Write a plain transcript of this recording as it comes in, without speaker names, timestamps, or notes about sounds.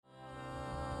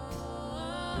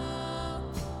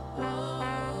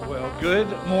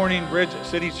Good morning, Bridge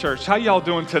City Church. How y'all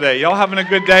doing today? Y'all having a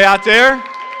good day out there?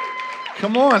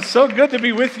 Come on, so good to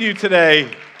be with you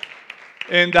today.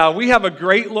 And we have a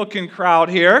great looking crowd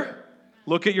here.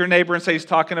 Look at your neighbor and say he's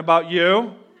talking about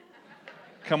you.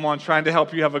 Come on, trying to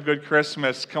help you have a good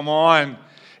Christmas. Come on.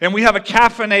 And we have a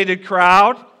caffeinated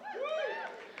crowd.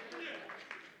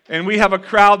 And we have a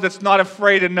crowd that's not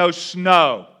afraid of no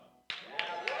snow.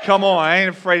 Come on, I ain't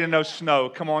afraid of no snow.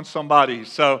 Come on, somebody.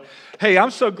 So, hey, I'm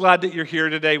so glad that you're here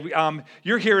today.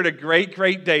 You're here at a great,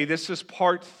 great day. This is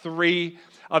part 3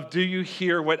 of Do You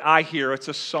Hear What I Hear? It's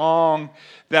a song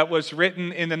that was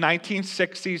written in the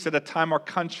 1960s at a time our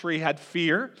country had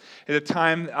fear. At a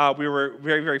time we were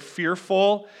very, very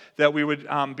fearful that we would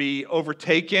be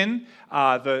overtaken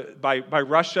by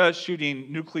Russia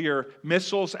shooting nuclear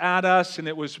missiles at us. And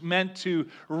it was meant to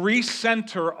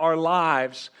recenter our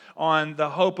lives on the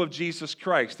hope of Jesus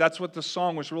Christ. That's what the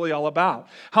song was really all about.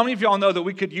 How many of y'all know that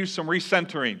we could use some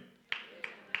recentering?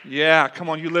 Yeah, come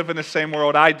on, you live in the same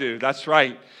world I do. That's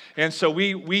right. And so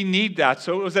we need that.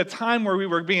 So it was a time where we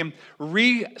were being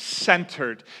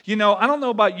recentered. You know, I don't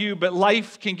know about you, but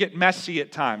life can get messy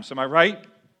at times. Am I right?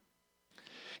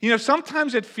 You know,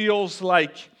 sometimes it feels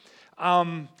like,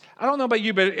 I don't know about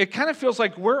you, but it kind of feels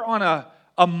like we're on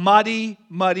a muddy,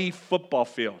 muddy football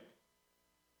field.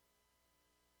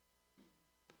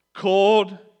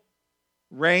 Cold,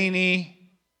 rainy,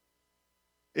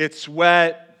 it's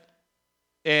wet.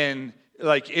 And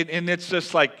it's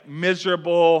just like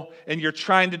miserable, and you're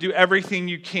trying to do everything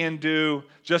you can do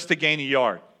just to gain a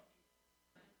yard.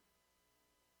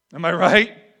 Am I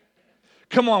right?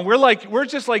 Come on, we're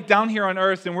just like down here on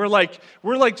earth, and we're like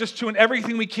just doing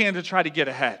everything we can to try to get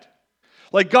ahead.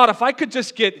 Like, God, if I could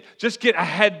just get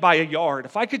ahead by a yard,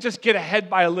 if I could just get ahead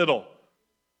by a little.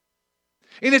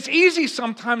 And it's easy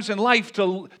sometimes in life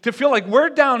to feel like we're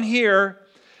down here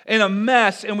in a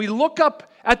mess, and we look up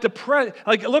at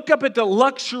the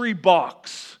luxury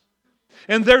box,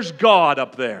 and there's God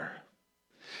up there.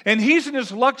 And he's in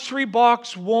his luxury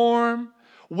box, warm,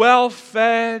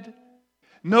 well-fed,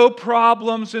 no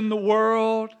problems in the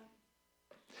world.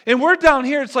 And we're down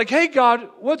here, it's like, hey, God,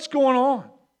 what's going on?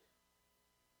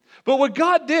 But what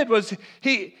God did was,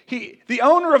 the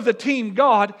owner of the team,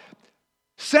 God,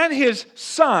 sent his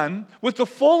son with the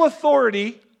full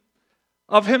authority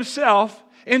of himself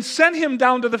and sent him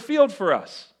down to the field for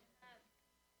us.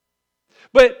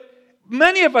 But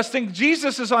many of us think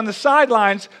Jesus is on the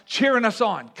sidelines cheering us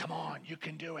on. Come on, you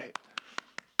can do it.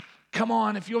 Come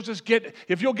on, if you'll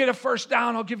get a first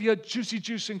down, I'll give you a juicy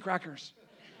juice and crackers.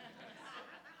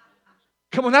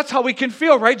 Come on, that's how we can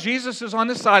feel, right? Jesus is on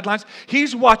the sidelines.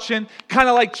 He's watching, kind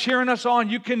of like cheering us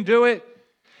on. You can do it.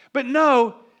 But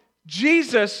no,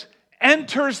 Jesus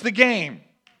enters the game.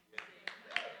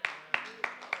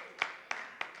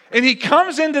 And he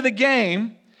comes into the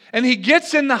game, and he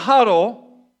gets in the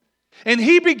huddle, and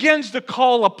he begins to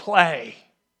call a play.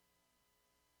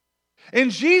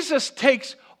 And Jesus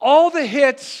takes all the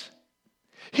hits.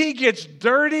 He gets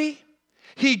dirty.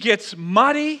 He gets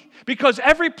muddy, because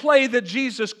every play that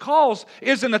Jesus calls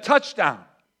isn't a touchdown.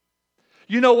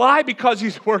 You know why? Because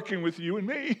he's working with you and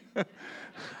me.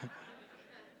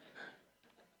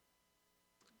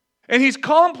 And he's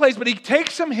calling plays, but he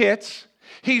takes some hits.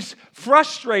 He's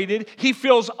frustrated. He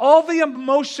feels all the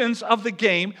emotions of the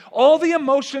game, all the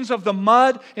emotions of the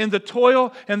mud and the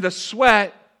toil and the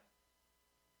sweat,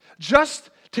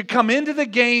 just to come into the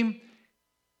game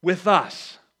with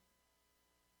us.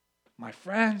 My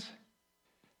friends,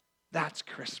 that's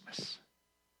Christmas.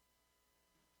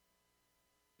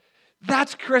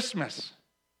 That's Christmas.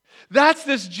 That's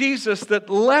this Jesus that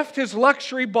left his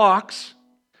luxury box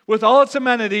with all its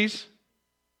amenities,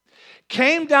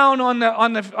 came down on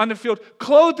the field,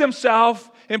 clothed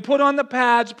himself, and put on the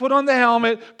pads, put on the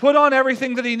helmet, put on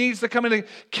everything that he needs to come in.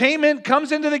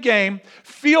 Comes into the game,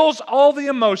 feels all the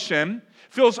emotion,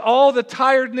 feels all the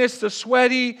tiredness, the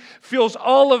sweaty, feels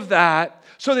all of that,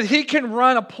 so that he can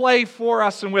run a play for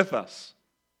us and with us.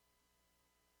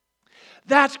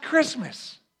 That's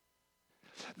Christmas.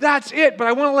 That's it. But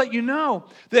I want to let you know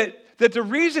that the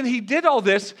reason he did all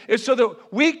this is so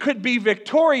that we could be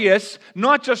victorious,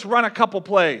 not just run a couple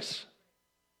plays.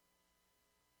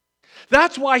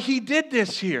 That's why he did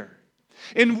this here.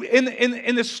 In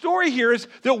the story here is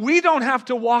that we don't have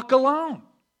to walk alone.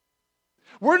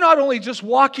 We're not only just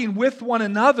walking with one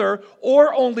another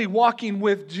or only walking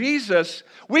with Jesus,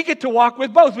 we get to walk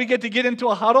with both. We get to get into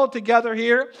a huddle together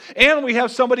here, and we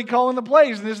have somebody calling the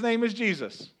plays, and his name is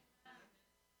Jesus.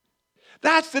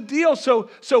 That's the deal. So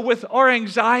with our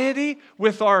anxiety,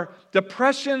 with our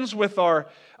depressions, with our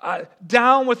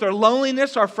down, with our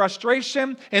loneliness, our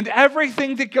frustration, and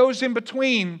everything that goes in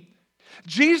between,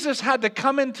 Jesus had to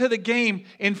come into the game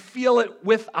and feel it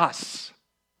with us.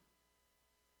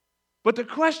 But the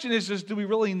question is do we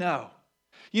really know?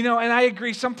 You know, and I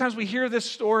agree, sometimes we hear this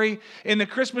story, and the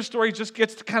Christmas story just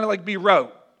gets to kind of like be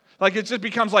rote. Like it just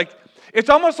becomes like, it's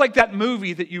almost like that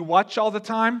movie that you watch all the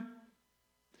time,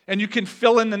 and you can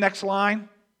fill in the next line.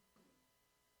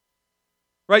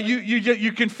 Right?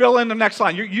 You can fill in the next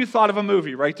line. You thought of a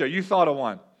movie right there. You thought of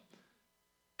one.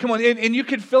 Come on, and you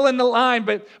can fill in the line,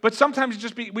 but sometimes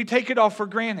we take it all for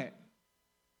granted.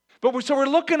 So we're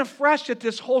looking afresh at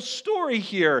this whole story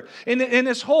here, in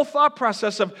this whole thought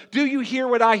process of, do you hear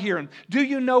what I hear? And do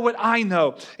you know what I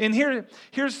know? And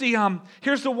here's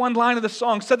the one line of the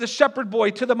song. Said the shepherd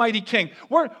boy to the mighty king.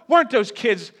 Weren't those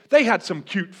kids, they had some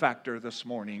cute factor this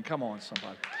morning. Come on,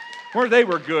 somebody. They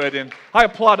were good. And I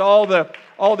applaud all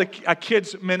the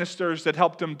kids ministers that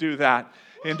helped them do that.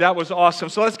 And that was awesome.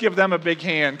 So let's give them a big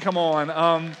hand. Come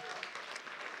on.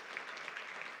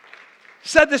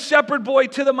 Said the shepherd boy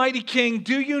to the mighty king,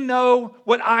 do you know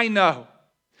what I know?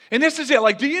 And this is it.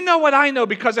 Like, do you know what I know?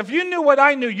 Because if you knew what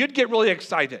I knew, you'd get really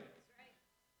excited.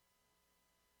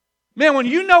 Man, when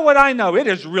you know what I know, it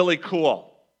is really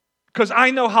cool. Because I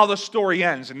know how the story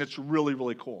ends, and it's really,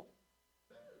 really cool.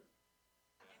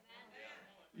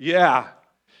 Yeah.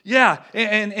 Yeah.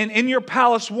 And in your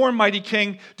palace, warm mighty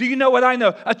king, do you know what I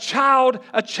know? A child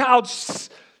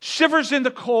shivers in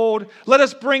the cold. Let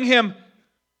us bring him.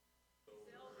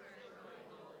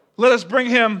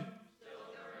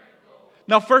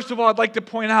 Now, first of all, I'd like to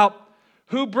point out,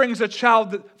 who brings a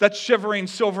child that's shivering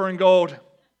silver and gold?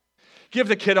 Give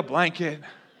the kid a blanket.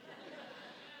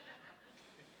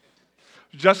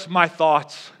 Just my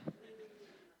thoughts.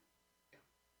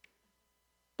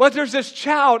 But there's this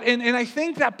child, and I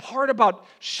think that part about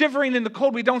shivering in the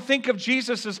cold, we don't think of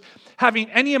Jesus as having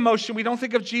any emotion. We don't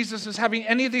think of Jesus as having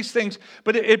any of these things,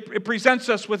 but it presents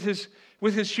us with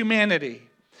his humanity.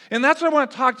 And that's what I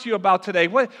want to talk to you about today.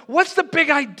 What's the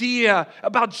big idea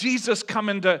about Jesus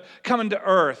coming to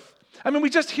earth? I mean,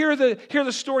 we just hear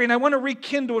the story, and I want to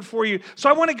rekindle it for you. So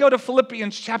I want to go to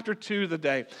Philippians chapter 2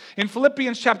 today. In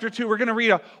Philippians chapter 2, we're going to read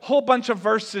a whole bunch of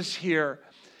verses here.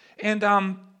 And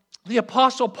the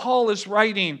Apostle Paul is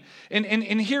writing,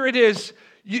 and here it is.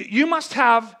 You must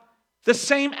have the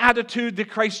same attitude that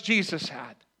Christ Jesus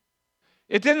had.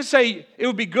 It didn't say it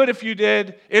would be good if you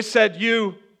did. It said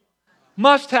you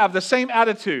must have the same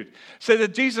attitude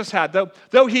that Jesus had.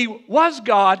 Though he was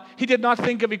God, he did not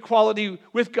think of equality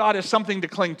with God as something to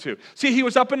cling to. See, he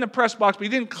was up in the press box, but he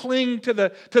didn't cling to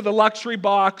the luxury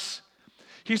box.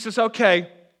 He says,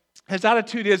 okay, his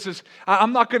attitude is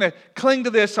I'm not going to cling to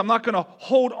this. I'm not going to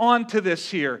hold on to this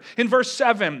here. In verse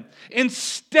 7,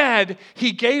 instead,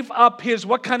 he gave up his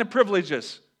what kind of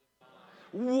privileges?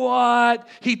 What?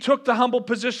 He took the humble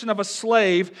position of a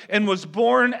slave and was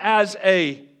born as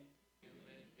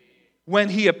when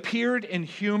he appeared in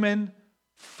human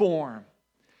form.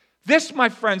 This, my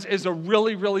friends, is a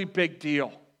really, really big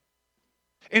deal.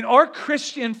 In our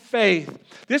Christian faith,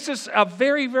 this is a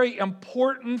very, very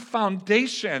important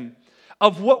foundation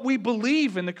of what we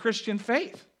believe in the Christian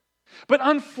faith. But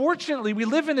unfortunately, we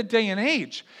live in a day and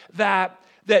age that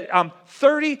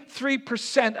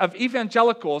 33% of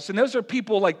evangelicals, and those are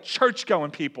people like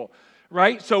church-going people,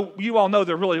 right? So you all know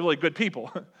they're really, really good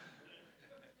people.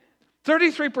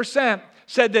 33%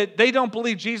 said that they don't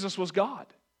believe Jesus was God.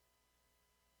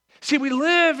 See, we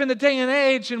live in a day and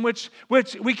age in which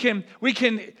we can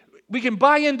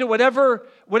buy into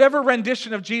whatever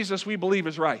rendition of Jesus we believe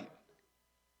is right,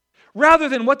 rather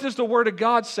than what does the Word of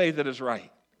God say that is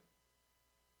right.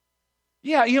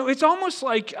 Yeah, it's almost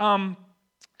like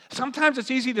sometimes it's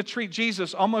easy to treat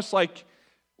Jesus almost like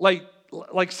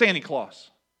Santa Claus.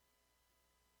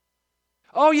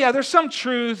 Oh yeah, there's some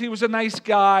truth. He was a nice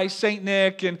guy, Saint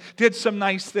Nick, and did some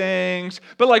nice things.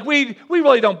 But we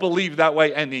really don't believe that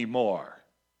way anymore.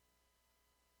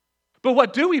 But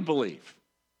what do we believe?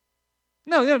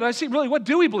 No, I see, really, what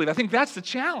do we believe? I think that's the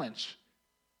challenge.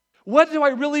 What do I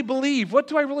really believe? What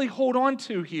do I really hold on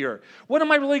to here? What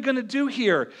am I really going to do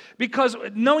here? Because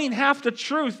knowing half the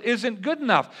truth isn't good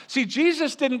enough. See,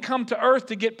 Jesus didn't come to earth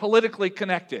to get politically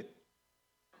connected.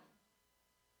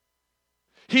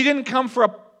 He didn't come for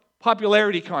a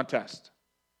popularity contest.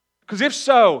 Because if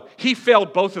so, he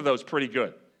failed both of those pretty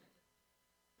good.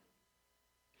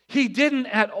 He didn't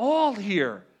at all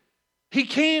here. He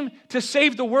came to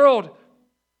save the world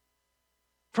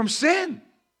from sin.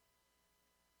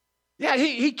 Yeah,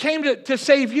 he came to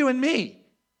save you and me.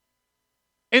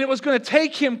 And it was going to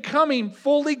take him coming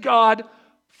fully God,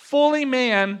 fully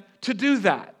man to do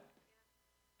that.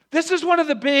 This is one of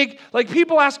the big,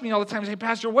 people ask me all the time, say,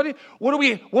 Pastor, what do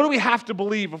we have to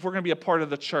believe if we're going to be a part of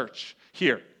the church?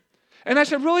 here. And I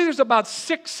said, really, there's about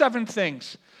 6, 7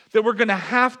 things that we're going to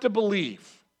have to believe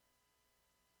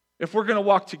if we're going to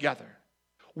walk together.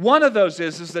 One of those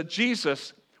is that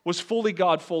Jesus was fully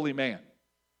God, fully man.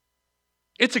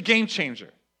 It's a game changer.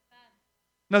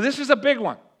 Now, this is a big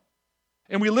one.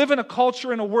 And we live in a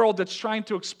culture and a world that's trying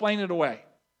to explain it away.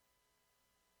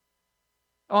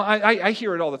 Oh, I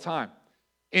hear it all the time.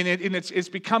 And it's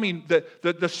becoming,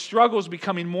 the struggle is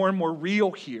becoming more and more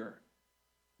real here.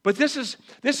 But this is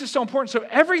so important. So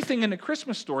everything in the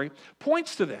Christmas story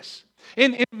points to this.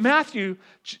 In Matthew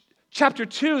chapter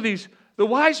 2, the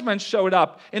wise men showed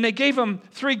up and they gave him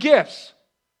 3 gifts: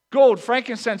 gold,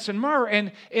 frankincense, and myrrh.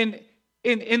 And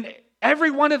in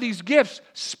every one of these gifts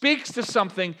speaks to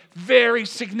something very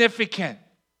significant.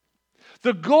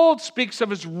 The gold speaks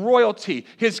of his royalty,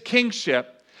 his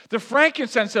kingship. The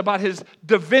frankincense about his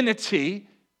divinity,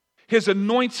 his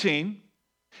anointing.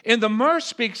 And the myrrh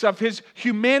speaks of his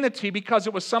humanity because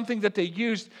it was something that they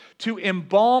used to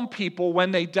embalm people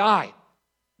when they died.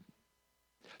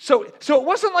 So it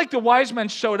wasn't like the wise men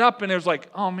showed up and it was like,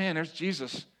 oh man, there's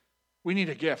Jesus. We need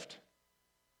a gift.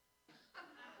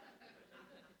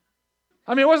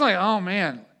 I mean, it wasn't like, oh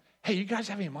man, hey, you guys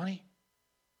have any money?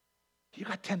 You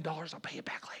got $10, I'll pay you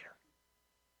back later.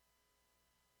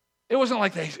 It wasn't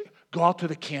like they go out to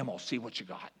the camel, see what you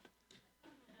got.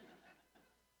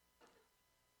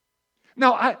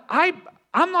 Now,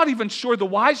 I'm not even sure the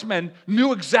wise men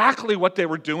knew exactly what they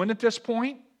were doing at this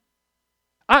point.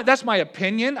 That's my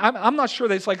opinion. I'm not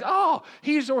sure it's like, oh,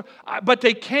 but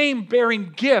they came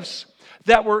bearing gifts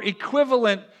that were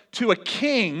equivalent to a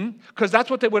king, because that's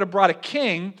what they would have brought, a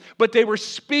king, but they were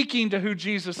speaking to who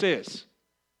Jesus is.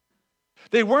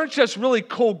 They weren't just really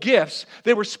cool gifts.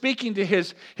 They were speaking to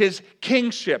his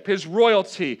kingship, his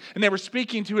royalty, and they were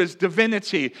speaking to his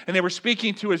divinity, and they were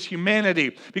speaking to his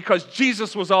humanity, because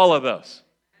Jesus was all of those.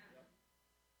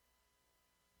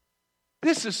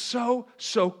 This is so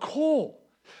cool.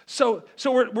 So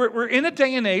we're in a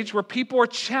day and age where people are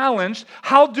challenged.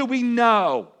 How do we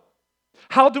know?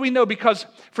 How do we know? Because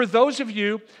for those of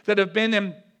you that have been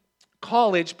in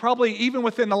college, probably even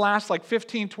within the last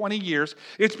 15, 20 years,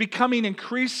 it's becoming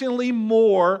increasingly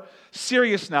more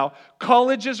serious now.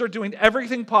 Colleges are doing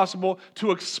everything possible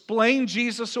to explain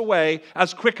Jesus away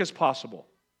as quick as possible.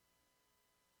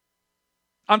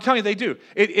 I'm telling you, they do.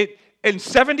 In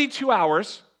 72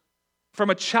 hours, from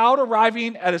a child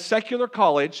arriving at a secular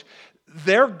college,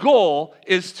 their goal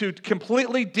is to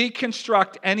completely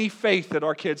deconstruct any faith that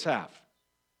our kids have.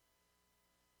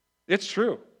 It's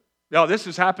true. No, this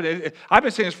is happening. I've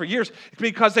been saying this for years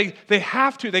because they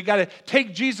have to. They got to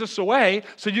take Jesus away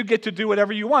so you get to do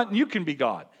whatever you want and you can be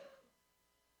God.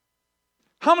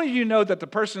 How many of you know that the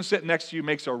person sitting next to you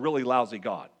makes a really lousy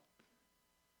God?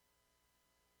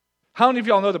 How many of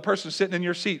y'all know the person sitting in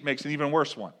your seat makes an even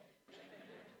worse one?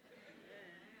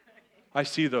 I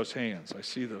see those hands.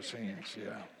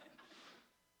 Yeah.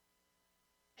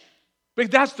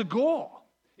 But that's the goal,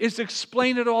 is to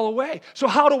explain it all away. So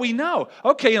how do we know?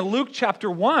 Okay, in Luke chapter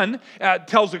 1,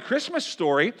 tells the Christmas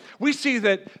story. We see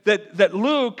that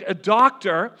Luke, a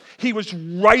doctor, he was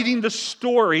writing the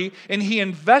story and he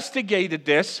investigated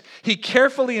this. He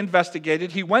carefully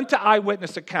investigated. He went to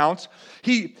eyewitness accounts.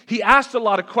 He asked a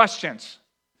lot of questions.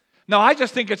 Now, I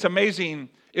just think it's amazing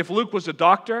if Luke was a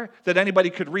doctor, that anybody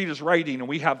could read his writing and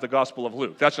we have the Gospel of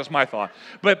Luke. That's just my thought.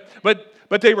 But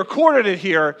they recorded it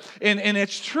here, and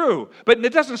it's true. But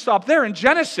it doesn't stop there. In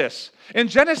Genesis,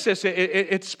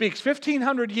 it speaks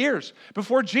 1,500 years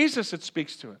before Jesus, it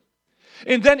speaks to it.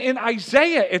 And then in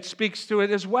Isaiah, it speaks to it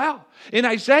as well. In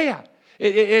Isaiah,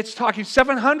 it's talking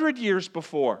 700 years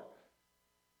before.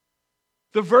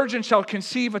 The virgin shall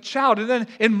conceive a child. And then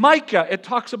in Micah, it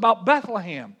talks about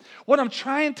Bethlehem. What I'm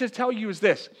trying to tell you is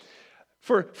this.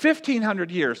 For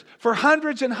 1,500 years, for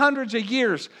hundreds and hundreds of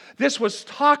years, this was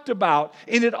talked about,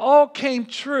 and it all came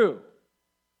true.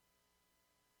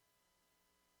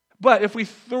 But if we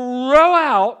throw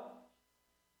out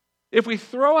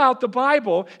the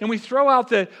Bible, and we throw out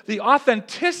the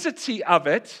authenticity of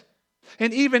it,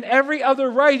 and even every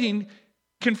other writing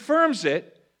confirms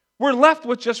it, we're left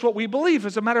with just what we believe.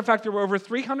 As a matter of fact, there were over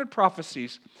 300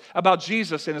 prophecies about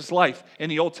Jesus and his life in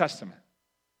the Old Testament.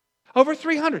 Over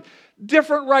 300.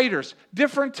 Different writers,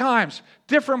 different times,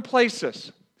 different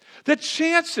places. The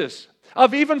chances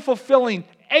of even fulfilling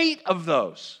 8 of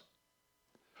those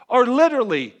are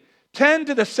literally 10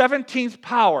 to the 17th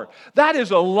power. That is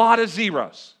a lot of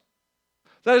zeros.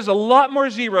 That is a lot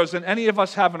more zeros than any of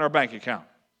us have in our bank account.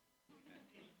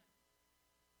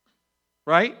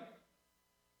 Right?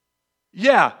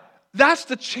 Yeah, That's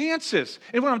the chances.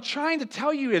 And what I'm trying to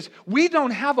tell you is we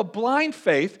don't have a blind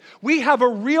faith. We have a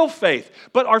real faith.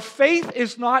 But our faith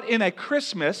is not in a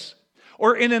Christmas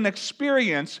or in an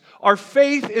experience. Our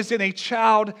faith is in a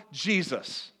child,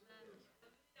 Jesus,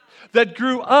 that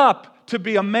grew up to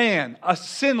be a man, a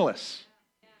sinless,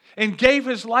 and gave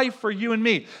his life for you and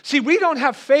me. See, we don't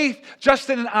have faith just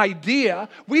in an idea.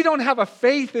 We don't have a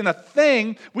faith in a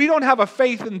thing. We don't have a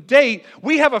faith in date.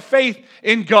 We have a faith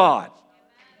in God.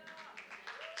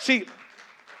 See,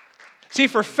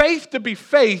 for faith to be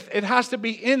faith, it has to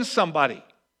be in somebody.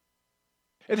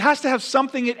 It has to have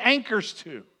something it anchors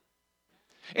to.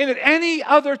 And at any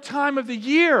other time of the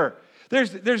year,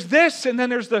 there's this, and then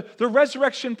there's the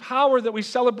resurrection power that we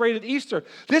celebrate at Easter.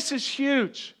 This is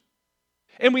huge.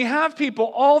 And we have people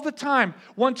all the time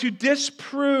want to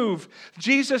disprove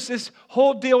Jesus. This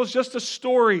whole deal is just a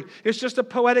story. It's just a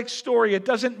poetic story. It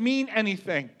doesn't mean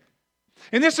anything.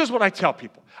 And this is what I tell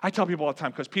people. I tell people all the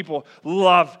time because people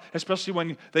love, especially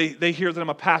when they hear that I'm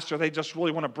a pastor, they just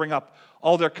really want to bring up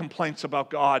all their complaints about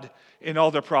God and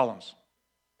all their problems.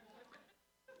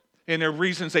 And their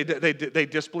reasons they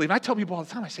disbelieve. And I tell people all the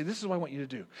time, I say, this is what I want you to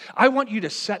do. I want you to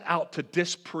set out to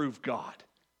disprove God.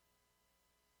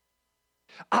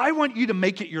 I want you to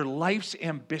make it your life's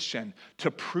ambition to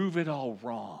prove it all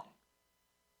wrong.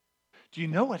 Do you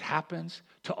know what happens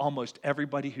to almost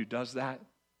everybody who does that?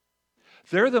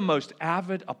 They're the most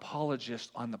avid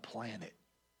apologists on the planet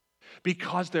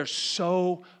because there's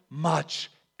so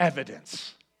much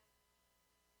evidence.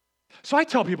 So I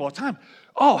tell people all the time,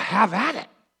 oh, have at it.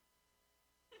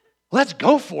 Let's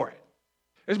go for it.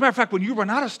 As a matter of fact, when you run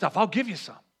out of stuff, I'll give you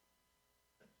some.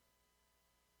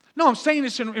 No, I'm saying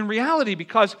this in reality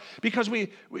because if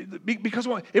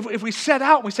we set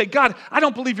out and we say, God, I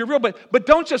don't believe you're real, but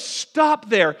don't just stop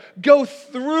there. Go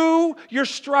through your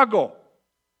struggle.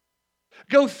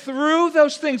 Go through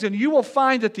those things, and you will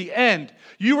find at the end,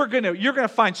 you're going to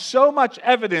find so much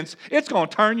evidence, it's going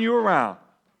to turn you around.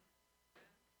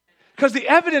 Because the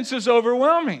evidence is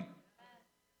overwhelming.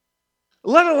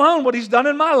 Let alone what he's done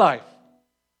in my life.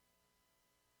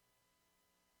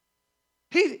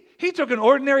 He took an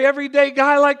ordinary, everyday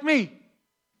guy like me.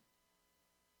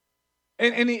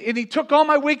 And he took all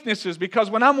my weaknesses because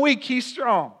when I'm weak, he's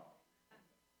strong.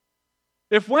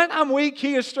 If when I'm weak,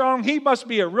 he is strong, he must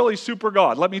be a really super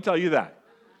God. Let me tell you that.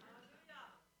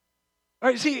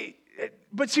 All right,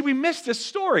 but we missed this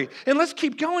story. And let's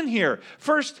keep going here.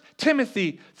 1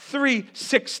 Timothy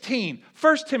 3:16.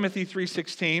 1 Timothy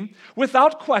 3:16.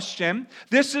 Without question,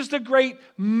 this is the great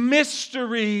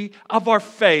mystery of our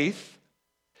faith.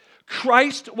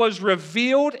 Christ was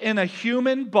revealed in a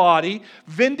human body,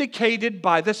 vindicated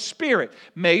by the Spirit,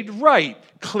 made right,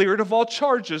 cleared of all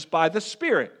charges by the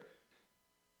Spirit,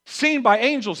 seen by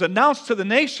angels, announced to the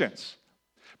nations,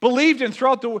 believed in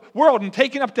throughout the world, and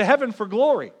taken up to heaven for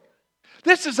glory.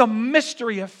 This is a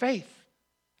mystery of faith.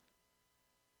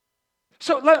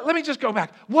 So let me just go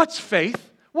back. What's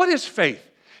faith? What is faith?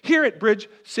 Here at Bridge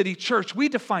City Church, we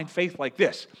define faith like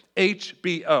this.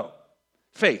 HBO.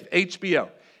 Faith, HBO.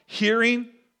 Hearing,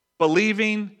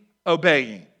 believing,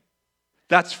 obeying.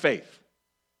 That's faith.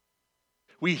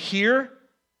 We hear,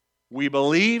 we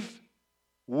believe,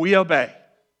 we obey.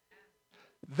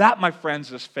 That, my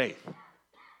friends, is faith.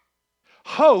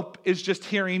 Hope is just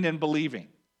hearing and believing.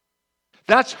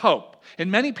 That's hope.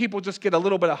 And many people just get a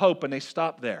little bit of hope and they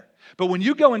stop there. But when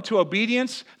you go into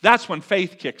obedience, that's when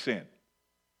faith kicks in.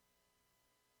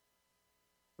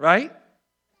 Right?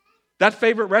 That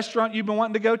favorite restaurant you've been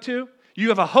wanting to go to, you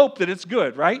have a hope that it's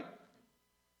good, right?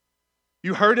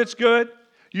 You heard it's good.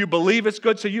 You believe it's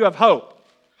good, so you have hope.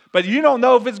 But you don't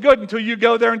know if it's good until you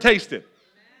go there and taste it.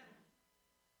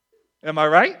 Am I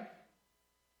right?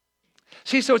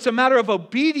 See, so it's a matter of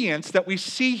obedience that we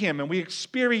see him and we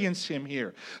experience him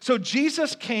here. So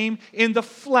Jesus came in the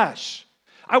flesh.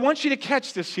 I want you to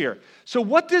catch this here. So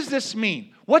what does this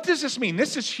mean? What does this mean?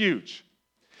 This is huge.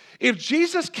 If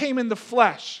Jesus came in the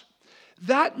flesh,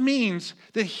 that means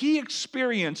that he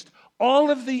experienced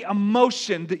all of the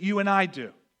emotion that you and I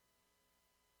do.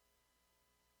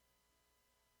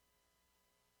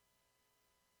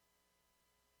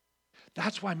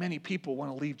 That's why many people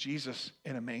want to leave Jesus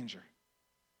in a manger.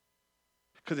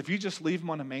 Because if you just leave him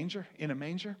in a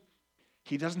manger,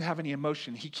 he doesn't have any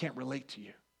emotion. He can't relate to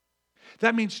you.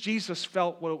 That means Jesus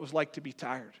felt what it was like to be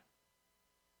tired.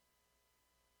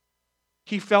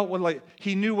 He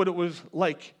knew what it was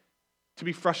like to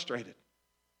be frustrated.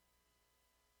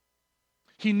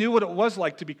 He knew what it was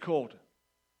like to be cold.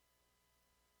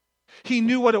 He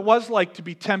knew what it was like to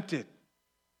be tempted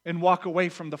and walk away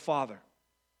from the Father.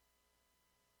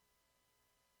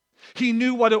 He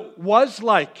knew what it was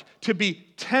like to be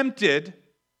tempted.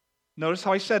 Notice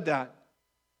how I said that.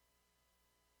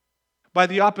 By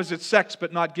the opposite sex,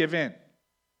 but not give in.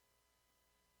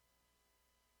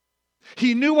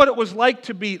 He knew what it was like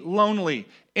to be lonely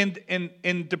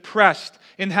and depressed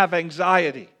and have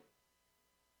anxiety.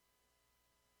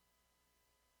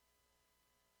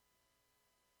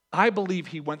 I believe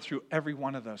he went through every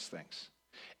one of those things.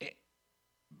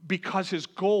 Because his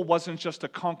goal wasn't just to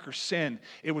conquer sin,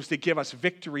 it was to give us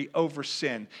victory over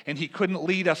sin. And he couldn't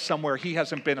lead us somewhere he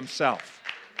hasn't been himself.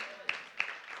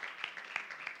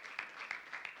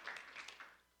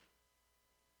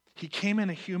 He came in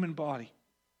a human body.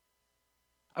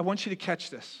 I want you to catch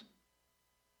this.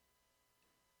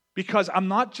 Because I'm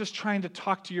not just trying to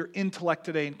talk to your intellect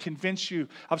today and convince you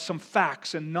of some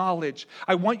facts and knowledge.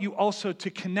 I want you also to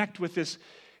connect with this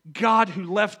God who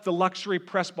left the luxury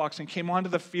press box and came onto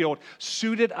the field,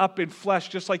 suited up in flesh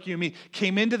just like you and me,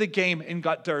 came into the game and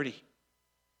got dirty.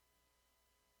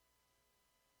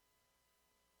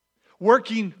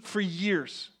 Working for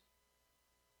years.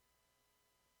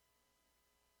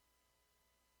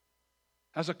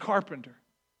 As a carpenter.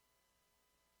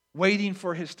 Waiting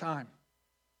for his time.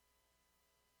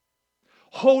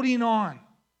 Holding on,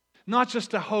 not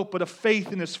just a hope, but a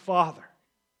faith in his Father.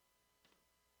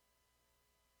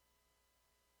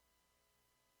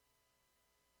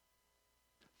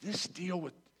 This deal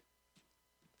with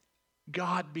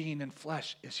God being in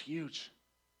flesh is huge.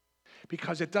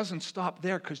 Because it doesn't stop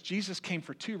there, because Jesus came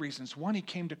for two reasons. One, he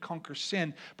came to conquer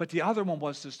sin, but the other one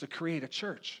was to create a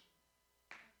church.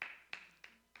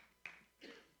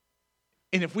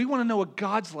 And if we want to know what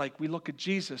God's like, we look at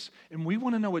Jesus. And we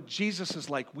want to know what Jesus is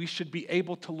like, we should be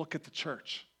able to look at the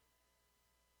church.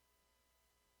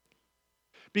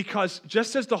 Because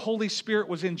just as the Holy Spirit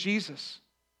was in Jesus,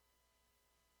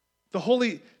 the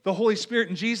Holy Spirit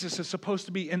in Jesus is supposed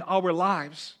to be in our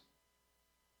lives.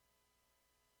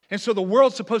 And so the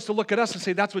world's supposed to look at us and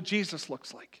say, that's what Jesus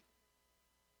looks like.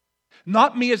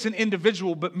 Not me as an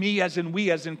individual, but me as in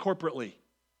we, as in corporately.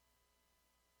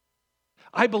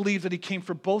 I believe that he came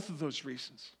for both of those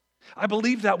reasons. I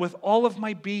believe that with all of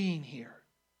my being here.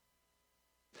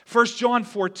 1 John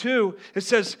 4:2, it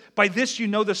says, by this you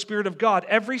know the Spirit of God.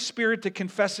 Every spirit that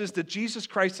confesses that Jesus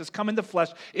Christ has come in the flesh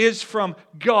is from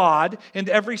God, and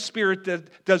every spirit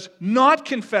that does not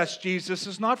confess Jesus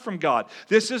is not from God.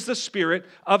 This is the spirit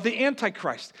of the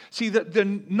Antichrist. See,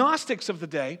 the Gnostics of the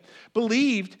day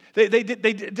believed, they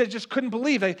just couldn't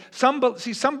believe. Some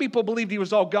people believed he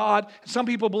was all God, some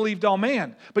people believed all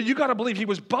man. But you got to believe he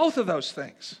was both of those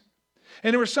things.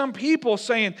 And there were some people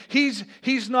saying,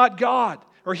 he's not God.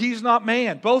 Or he's not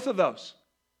man. Both of those.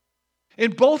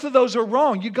 And both of those are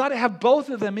wrong. You got to have both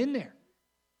of them in there.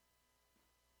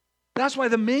 That's why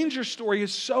the manger story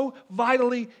is so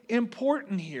vitally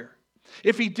important here.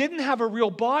 If he didn't have a real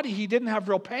body, he didn't have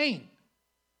real pain.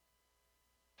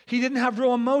 He didn't have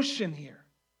real emotion here.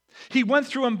 He went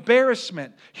through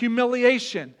embarrassment,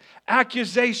 humiliation,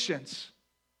 accusations.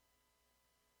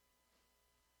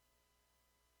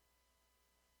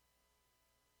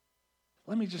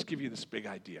 Let me just give you this big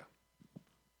idea.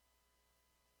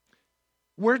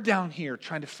 We're down here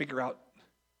trying to figure out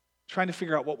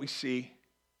what we see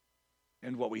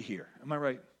and what we hear. Am I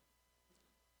right?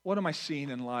 What am I seeing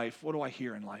in life? What do I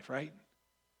hear in life, right?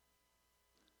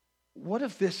 What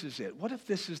if this is it? What if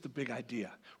this is the big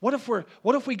idea? What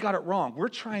if we got it wrong? We're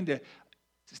trying to,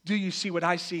 do you see what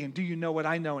I see and do you know what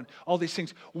I know and all these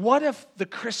things? What if the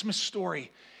Christmas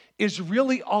story is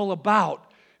really all about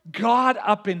God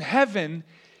up in heaven?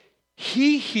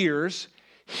 He hears,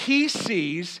 he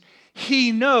sees,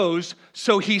 he knows,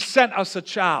 so he sent us a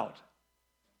child.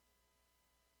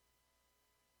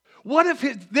 What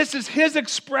if this is his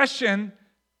expression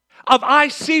of I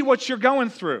see what you're going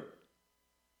through?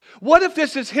 What if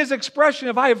this is his expression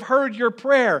of I have heard your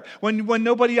prayer when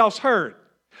nobody else heard?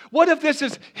 What if this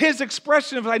is his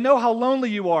expression of I know how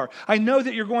lonely you are. I know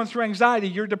that you're going through anxiety,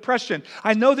 your depression.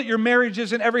 I know that your marriage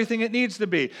isn't everything it needs to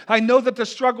be. I know that the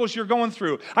struggles you're going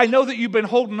through. I know that you've been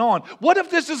holding on. What if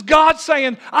this is God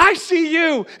saying, I see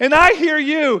you and I hear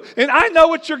you and I know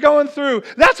what you're going through.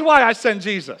 That's why I sent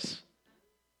Jesus.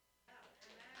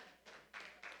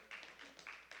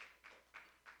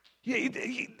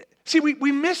 See,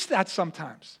 we miss that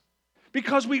sometimes.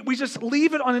 Because we just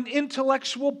leave it on an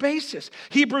intellectual basis.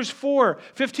 Hebrews 4,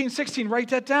 15, 16, write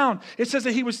that down. It says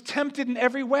that he was tempted in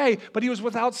every way, but he was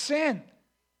without sin.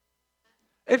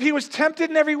 If he was tempted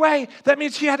in every way, that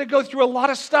means he had to go through a lot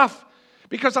of stuff.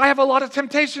 Because I have a lot of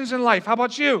temptations in life. How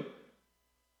about you?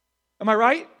 Am I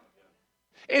right?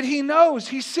 And he knows,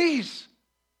 he sees,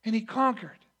 and he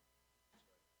conquered.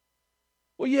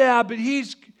 Well, yeah, but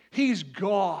he's He's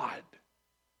God.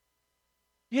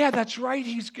 Yeah, that's right,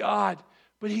 he's God.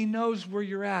 But he knows where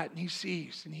you're at, and he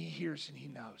sees, and he hears, and he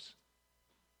knows.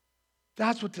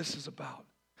 That's what this is about.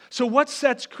 So what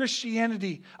sets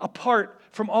Christianity apart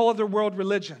from all other world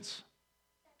religions?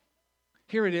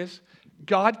 Here it is.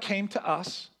 God came to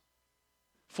us,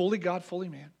 fully God, fully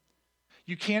man.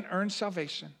 You can't earn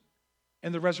salvation,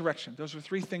 and the resurrection. Those are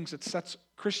three things that sets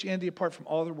Christianity apart from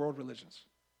all other world religions.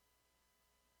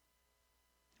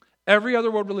 Every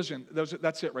other world religion,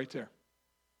 that's it right there.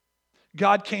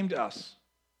 God came to us,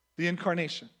 the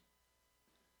incarnation.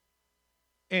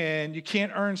 And you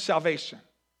can't earn salvation.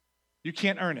 You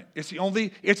can't earn it. It's the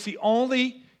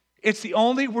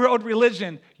only world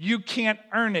religion you can't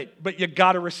earn it, but you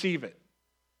got to receive it.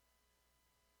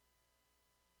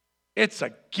 It's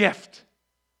a gift.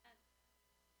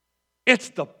 It's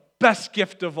the best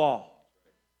gift of all.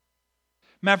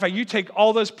 Matter of fact, you take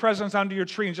all those presents under your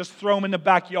tree and just throw them in the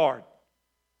backyard.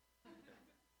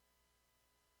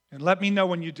 And let me know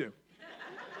when you do.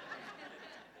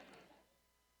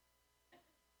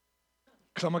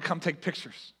 Because I'm going to come take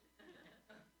pictures.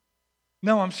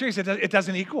 No, I'm serious. It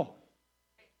doesn't equal.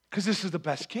 Because this is the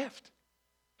best gift.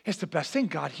 It's the best thing.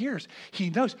 God hears. He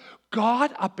knows.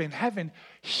 God up in heaven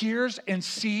hears and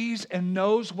sees and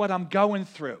knows what I'm going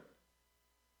through.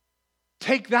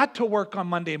 Take that to work on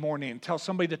Monday morning and tell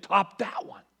somebody to top that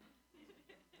one.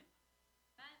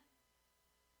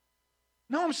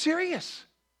 No, I'm serious.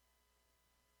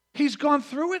 He's gone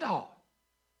through it all.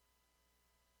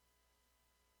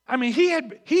 I mean, he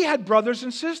had brothers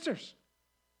and sisters.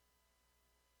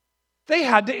 They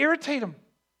had to irritate him.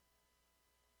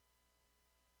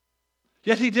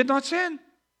 Yet he did not sin.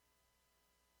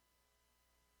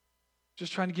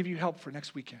 Just trying to give you help for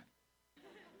next weekend.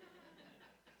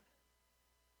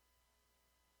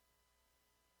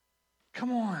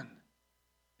 Come on.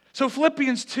 So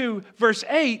Philippians 2, verse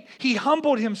 8, he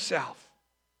humbled himself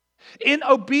in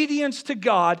obedience to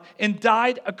God and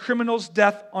died a criminal's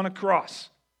death on a cross.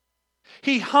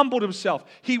 He humbled himself.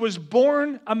 He was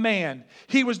born a man.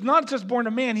 He was not just born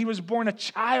a man, he was born a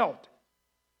child.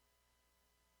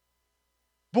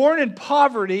 Born in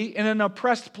poverty in an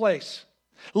oppressed place.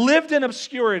 Lived in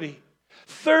obscurity.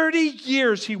 30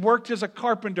 years he worked as a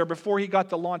carpenter before he got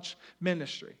to launch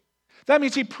ministry. That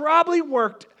means he probably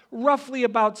worked roughly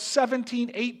about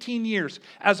 17, 18 years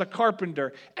as a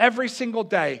carpenter every single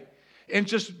day. And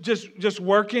just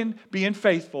working, being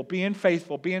faithful,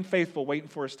 waiting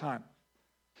for his time.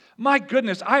 My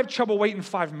goodness, I have trouble waiting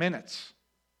 5 minutes.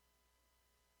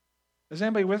 Is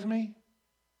anybody with me?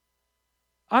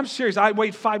 I'm serious.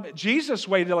 Jesus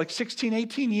waited like 16,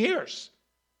 18 years.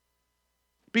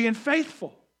 Being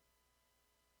faithful.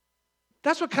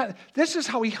 This is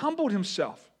how he humbled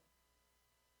himself.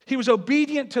 He was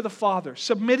obedient to the Father,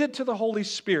 submitted to the Holy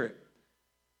Spirit,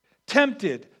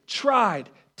 tempted, tried,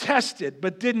 tested,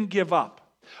 but didn't give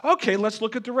up. Okay, let's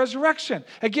look at the resurrection.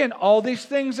 Again, all these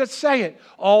things that say it,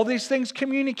 all these things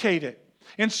communicate it.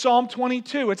 In Psalm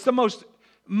 22, it's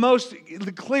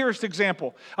the clearest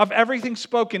example of everything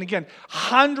spoken. Again,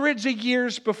 hundreds of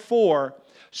years before,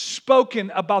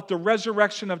 spoken about the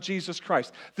resurrection of Jesus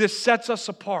Christ. This sets us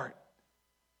apart.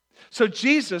 So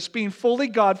Jesus, being fully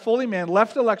God, fully man,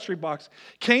 left the luxury box,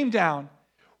 came down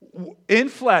in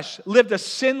flesh, lived a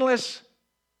sinless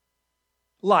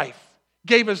life,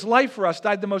 gave his life for us,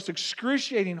 died the most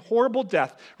excruciating, horrible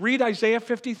death. Read Isaiah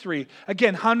 53.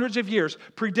 Again, hundreds of years,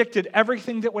 predicted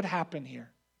everything that would happen here.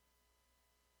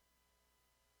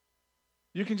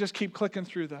 You can just keep clicking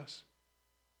through those.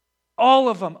 All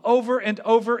of them, over and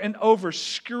over and over,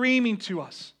 screaming to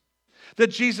us that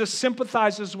Jesus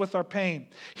sympathizes with our pain.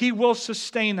 He will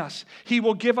sustain us. He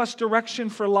will give us direction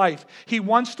for life. He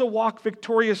wants to walk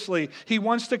victoriously. He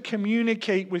wants to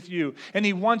communicate with you. And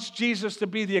he wants Jesus to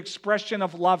be the expression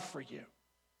of love for you.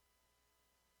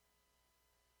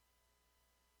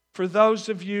 For those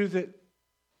of you that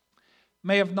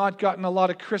may have not gotten a lot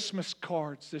of Christmas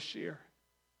cards this year,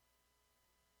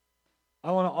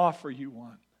 I want to offer you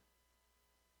one.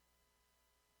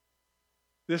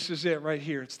 This is it right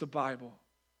here. It's the Bible.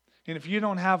 And if you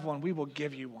don't have one, we will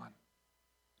give you one.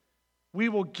 We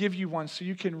will give you one so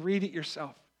you can read it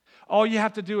yourself. All you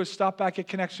have to do is stop back at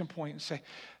Connection Point and say,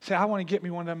 I want to get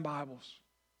me one of them Bibles.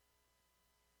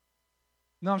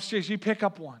 No, I'm serious. You pick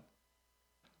up one.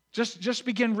 Just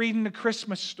begin reading the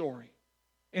Christmas story.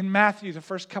 In Matthew, the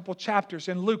first couple chapters.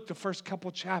 In Luke, the first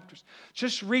couple chapters.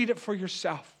 Just read it for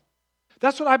yourself.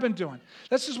 That's what I've been doing.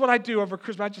 This is what I do over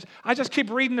Christmas. I just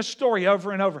keep reading the story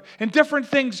over and over. And different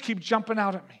things keep jumping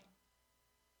out at me.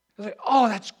 I was like, oh,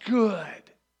 that's good.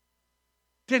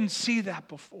 Didn't see that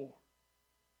before.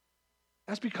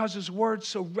 That's because his word's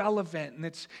so relevant, and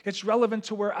it's relevant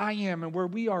to where I am and where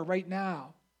we are right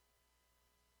now.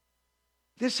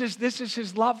 This is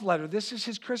his love letter. This is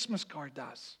his Christmas card to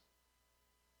us.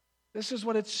 This is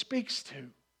what it speaks to.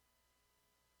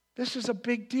 This is a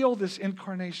big deal, this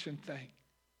incarnation thing.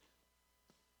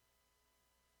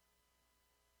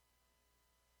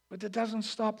 But it doesn't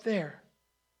stop there.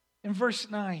 In verse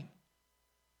 9,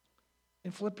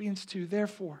 in Philippians 2,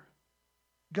 therefore,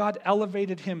 God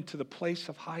elevated him to the place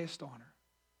of highest honor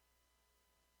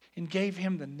and gave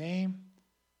him the name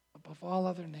above all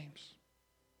other names.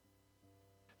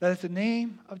 That at the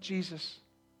name of Jesus,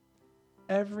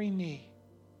 every knee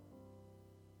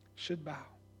should bow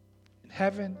in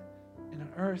heaven and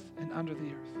on earth and under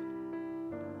the earth.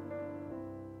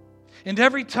 And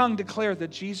every tongue declare that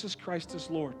Jesus Christ is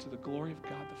Lord to the glory of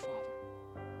God the Father.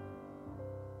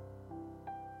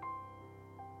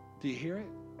 Do you hear it?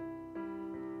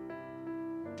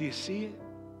 Do you see it?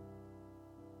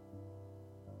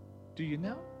 Do you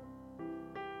know?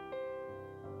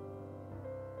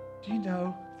 Do you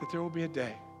know that there will be a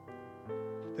day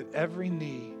that every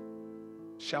knee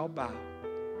shall bow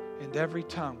and every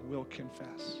tongue will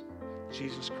confess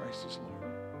Jesus Christ is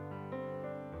Lord?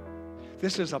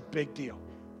 This is a big deal.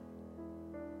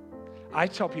 I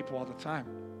tell people all the time,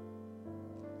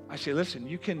 I say, listen,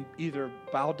 you can either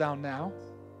bow down now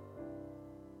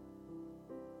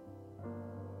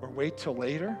or wait till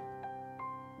later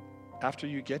after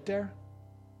you get there.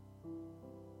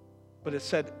 But it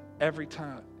said every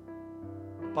time,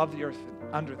 above the earth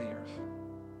and under the earth.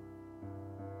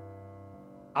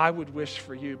 I would wish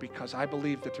for you, because I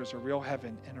believe that there's a real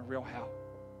heaven and a real hell.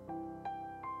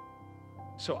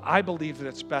 So I believe that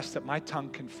it's best that my tongue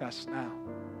confess now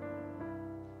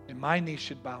and my knee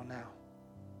should bow now.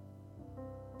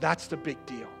 That's the big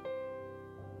deal.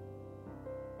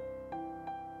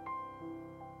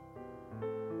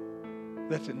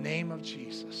 That the name of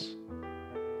Jesus,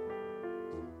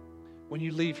 when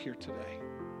you leave here today,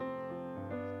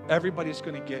 everybody's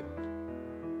going to get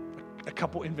a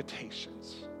couple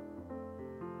invitations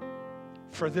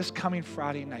for this coming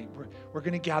Friday night. We're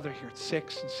going to gather here at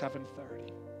 6 and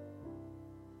 7:30.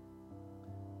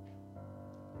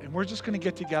 And we're just going to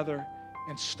get together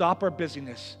and stop our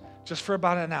busyness just for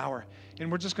about an hour.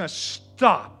 And we're just going to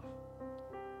stop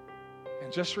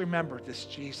and just remember this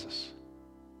Jesus.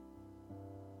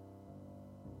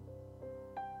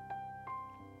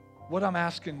 What I'm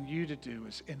asking you to do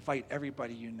is invite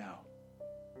everybody you know.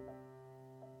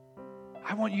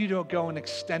 I want you to go and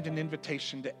extend an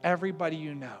invitation to everybody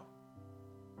you know.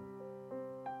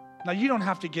 Now, you don't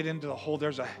have to get into the whole,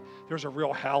 there's a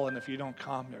real hell, and if you don't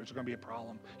come, there's going to be a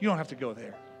problem. You don't have to go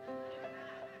there.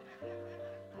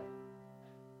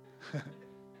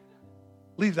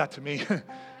 Leave that to me.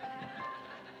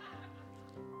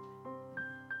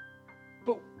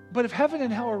 But if heaven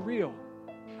and hell are real,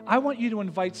 I want you to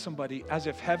invite somebody as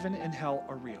if heaven and hell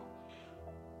are real.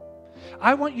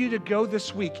 I want you to go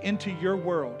this week into your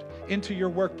world, into your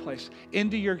workplace,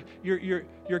 into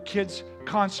your kids'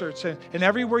 concerts, and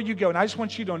everywhere you go. And I just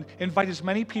want you to invite as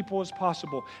many people as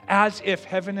possible as if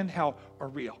heaven and hell are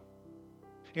real.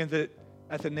 And that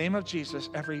at the name of Jesus,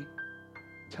 every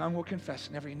tongue will confess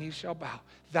and every knee shall bow.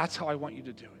 That's how I want you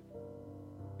to do it.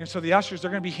 And so the ushers,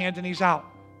 they're going to be handing these out.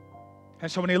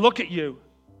 And so when they look at you,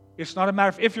 it's not a matter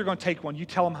of if you're going to take one. You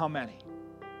tell them how many.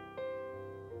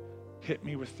 Hit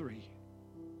me with 3.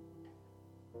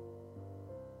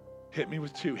 Hit me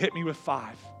with 2. Hit me with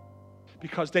 5.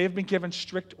 Because they have been given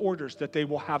strict orders that they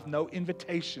will have no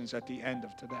invitations at the end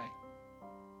of today.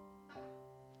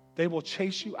 They will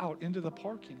chase you out into the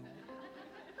parking lot.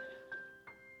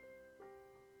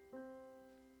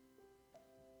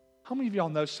 How many of y'all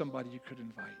know somebody you could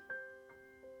invite?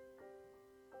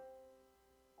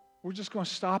 We're just going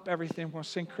to stop everything. We're going to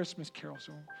sing Christmas carols.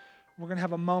 We're going to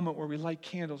have a moment where we light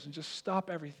candles and just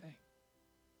stop everything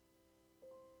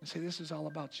and say, this is all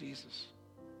about Jesus.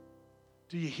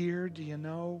 Do you hear? Do you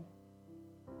know?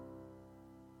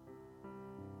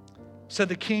 Said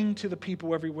the King to the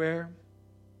people everywhere,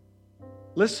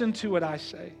 listen to what I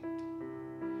say.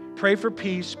 Pray for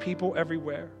peace, people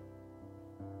everywhere.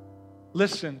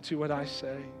 Listen to what I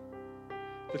say.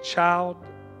 The child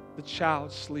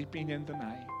sleeping in the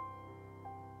night.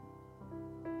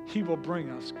 He will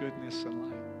bring us goodness and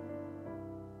light.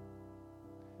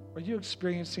 Are you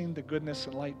experiencing the goodness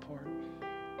and light part?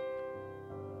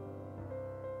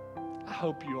 I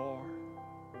hope you are.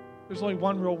 There's only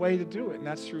one real way to do it, and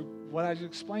that's through what I just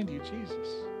explained to you, Jesus.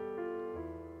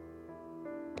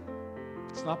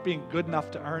 It's not being good enough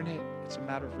to earn it. It's a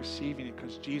matter of receiving it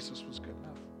because Jesus was good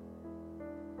enough.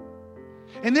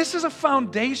 And this is a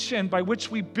foundation by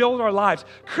which we build our lives.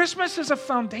 Christmas is a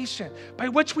foundation by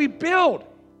which we build.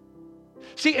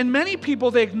 See, and many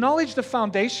people, they acknowledge the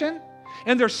foundation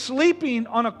and they're sleeping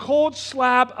on a cold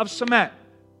slab of cement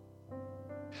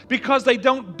because they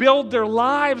don't build their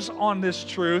lives on this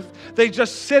truth. They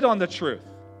just sit on the truth.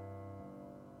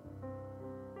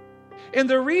 And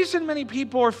the reason many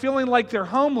people are feeling like they're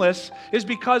homeless is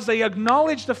because they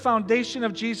acknowledge the foundation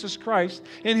of Jesus Christ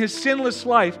in His sinless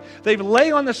life. They've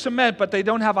laid on the cement, but they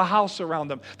don't have a house around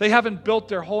them. They haven't built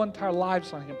their whole entire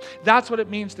lives on Him. That's what it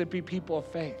means to be people of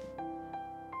faith.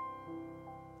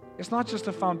 It's not just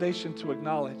a foundation to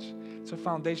acknowledge. It's a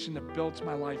foundation that builds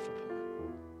my life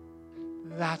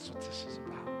upon. That's what this is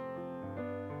about.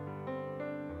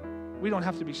 We don't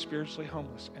have to be spiritually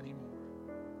homeless anymore.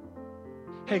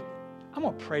 Hey, I'm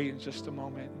going to pray in just a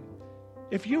moment.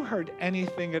 If you heard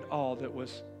anything at all that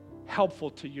was helpful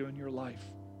to you in your life,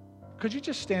 could you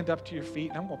just stand up to your feet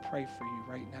and I'm going to pray for you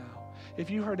right now. If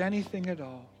you heard anything at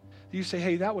all, you say,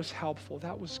 hey, that was helpful,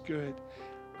 that was good,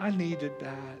 I needed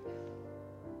that.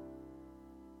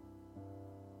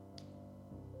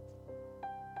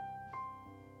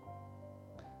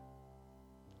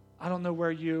 I don't know where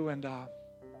you and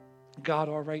God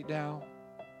are right now.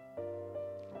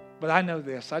 But I know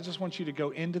this. I just want you to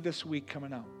go into this week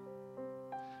coming up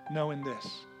knowing this.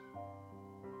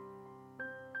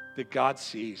 That God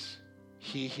sees,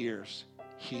 He hears,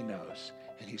 He knows,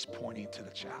 and He's pointing to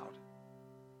the child.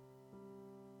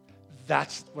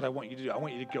 That's what I want you to do. I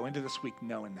want you to go into this week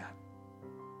knowing that.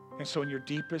 And so in your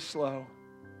deepest low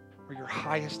or your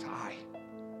highest high,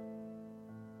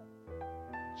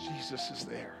 Jesus is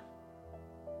there.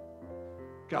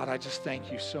 God, I just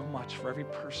thank you so much for every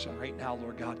person right now,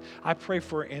 Lord God. I pray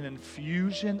for an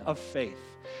infusion of faith.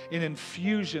 An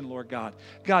infusion, Lord God.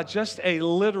 God, just a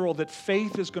literal that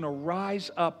faith is going to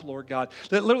rise up, Lord God.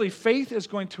 That literally faith is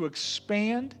going to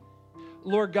expand,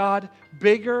 Lord God,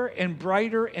 bigger and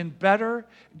brighter and better,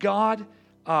 God,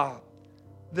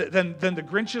 than the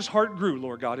Grinch's heart grew,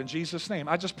 Lord God, in Jesus' name.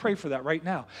 I just pray for that right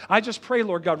now. I just pray,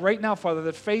 Lord God, right now, Father,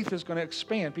 that faith is going to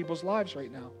expand people's lives right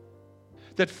now.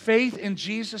 That faith in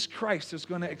Jesus Christ is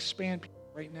going to expand people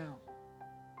right now.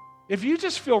 If you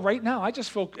just feel right now, I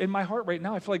just feel in my heart right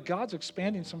now, I feel like God's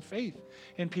expanding some faith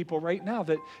in people right now.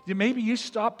 That maybe you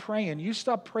stop praying. You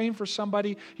stop praying for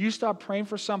somebody. You stop praying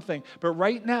for something. But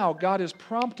right now, God is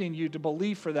prompting you to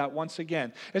believe for that once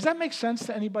again. Does that make sense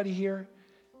to anybody here?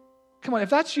 Come on,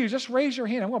 if that's you, just raise your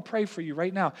hand. I'm going to pray for you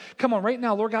right now. Come on, right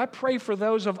now, Lord God, I pray for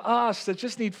those of us that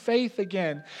just need faith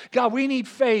again. God, we need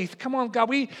faith. Come on,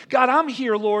 God, I'm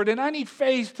here, Lord, and I need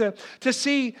faith to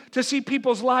see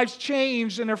people's lives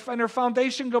change and their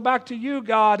foundation go back to you,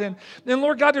 God. And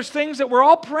Lord God, there's things that we're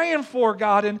all praying for,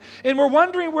 God, and we're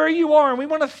wondering where you are, and we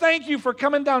want to thank you for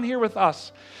coming down here with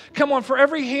us. Come on, for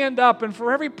every hand up and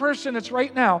for every person that's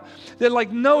right now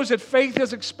that knows that faith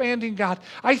is expanding, God.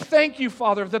 I thank you,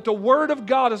 Father, that the Word of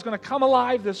God is going to come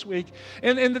alive this week.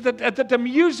 And that the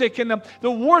music and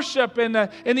the worship and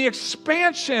the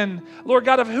expansion, Lord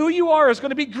God, of who you are is going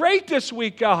to be great this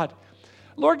week, God.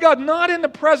 Lord God, not in the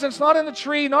presents, not in the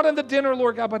tree, not in the dinner,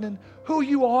 Lord God, but in who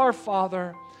you are,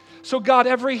 Father. So God,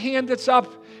 every hand that's up,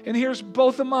 and here's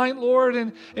both of mine, Lord,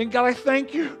 and God, I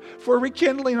thank you for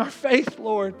rekindling our faith,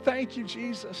 Lord. Thank you,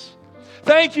 Jesus.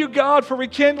 Thank you, God, for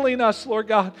rekindling us, Lord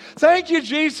God. Thank you,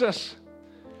 Jesus.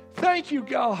 Thank you,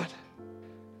 God.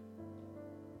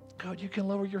 God, you can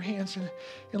lower your hands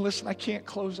and listen, I can't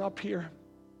close up here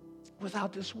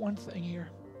without this one thing here.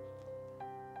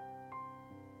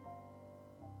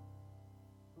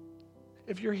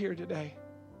 If you're here today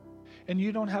and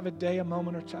you don't have a day, a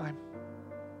moment, or time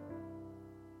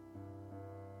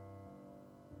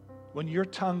when your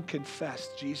tongue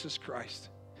confessed Jesus Christ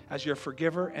as your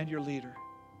forgiver and your leader,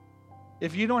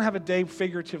 if you don't have a day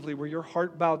figuratively where your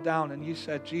heart bowed down and you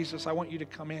said, Jesus, I want you to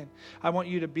come in. I want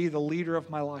you to be the leader of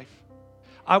my life.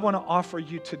 I want to offer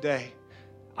you today.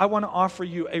 I want to offer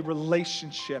you a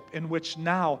relationship in which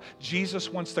now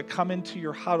Jesus wants to come into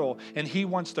your huddle and He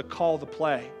wants to call the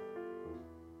play.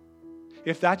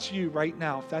 If that's you right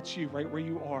now, if that's you right where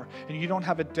you are, and you don't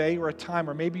have a day or a time,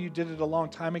 or maybe you did it a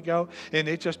long time ago, and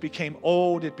it just became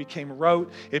old, it became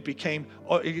rote, it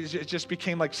just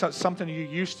became like something you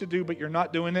used to do, but you're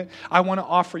not doing it. I want to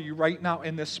offer you right now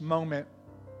in this moment,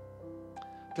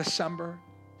 December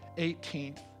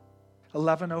 18th,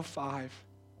 11:05.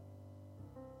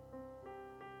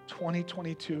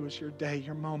 2022 is your day,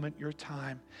 your moment, your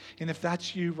time. And if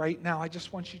that's you right now, I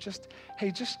just want you just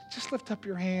lift up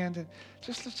your hand and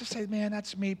let's just say, man,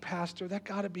 that's me, Pastor. That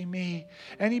got to be me.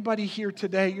 Anybody here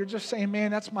today, you're just saying,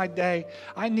 man, that's my day.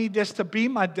 I need this to be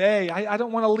my day. I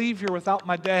don't want to leave here without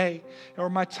my day or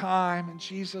my time. In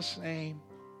Jesus' name,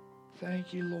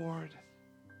 thank you, Lord.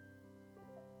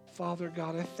 Father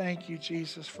God, I thank you,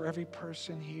 Jesus, for every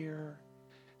person here.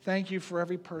 Thank you for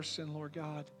every person, Lord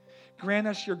God. Grant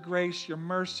us your grace, your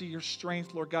mercy, your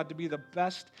strength, Lord God, to be the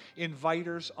best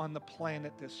inviters on the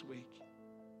planet this week.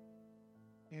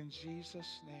 In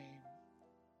Jesus' name,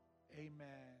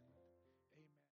 amen.